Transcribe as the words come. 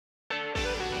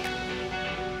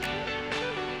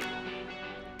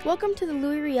Welcome to the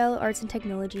Riel Arts and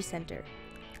Technology Center.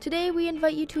 Today we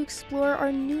invite you to explore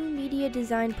our new media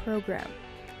design program,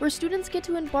 where students get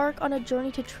to embark on a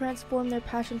journey to transform their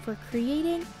passion for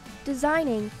creating,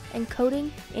 designing, and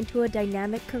coding into a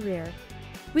dynamic career.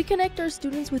 We connect our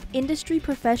students with industry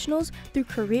professionals through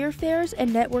career fairs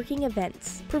and networking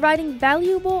events, providing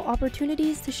valuable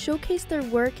opportunities to showcase their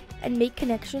work and make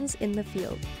connections in the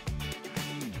field.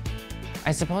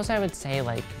 I suppose I would say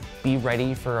be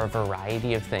ready for a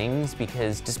variety of things,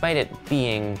 because despite it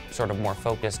being sort of more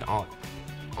focused on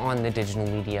the digital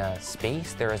media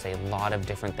space, there is a lot of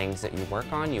different things that you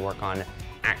work on. You work on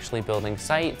actually building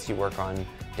sites, you work on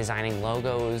designing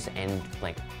logos and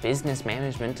business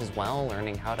management as well,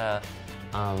 learning how to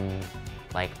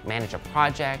manage a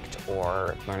project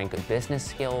or learning good business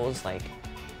skills.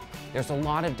 There's a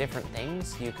lot of different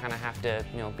things. You kind of have to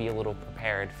be a little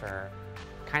prepared for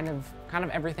kind of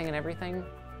everything and everything.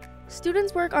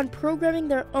 Students work on programming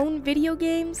their own video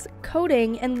games,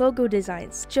 coding, and logo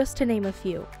designs, just to name a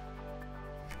few.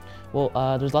 Well,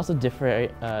 there's lots of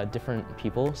different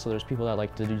people. So there's people that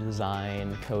like to do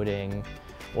design, coding,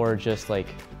 or just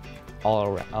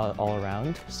all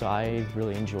around. So I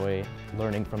really enjoy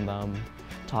learning from them,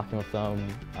 talking with them,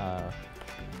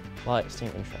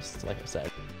 same interests, like I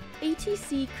said.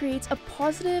 ATC creates a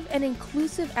positive and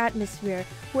inclusive atmosphere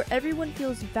where everyone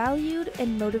feels valued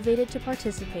and motivated to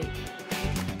participate.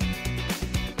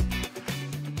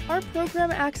 Our program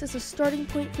acts as a starting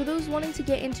point for those wanting to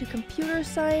get into computer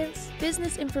science,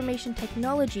 business information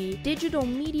technology, digital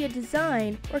media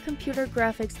design, or computer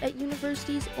graphics at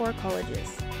universities or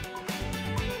colleges.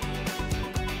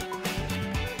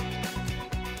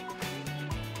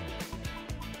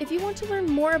 If you want to learn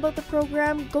more about the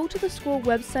program, go to the school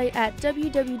website at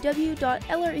www.lretc.ca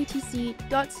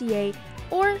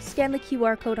or scan the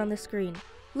QR code on the screen.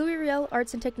 Riel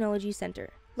Arts and Technology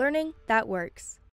Center. Learning that works.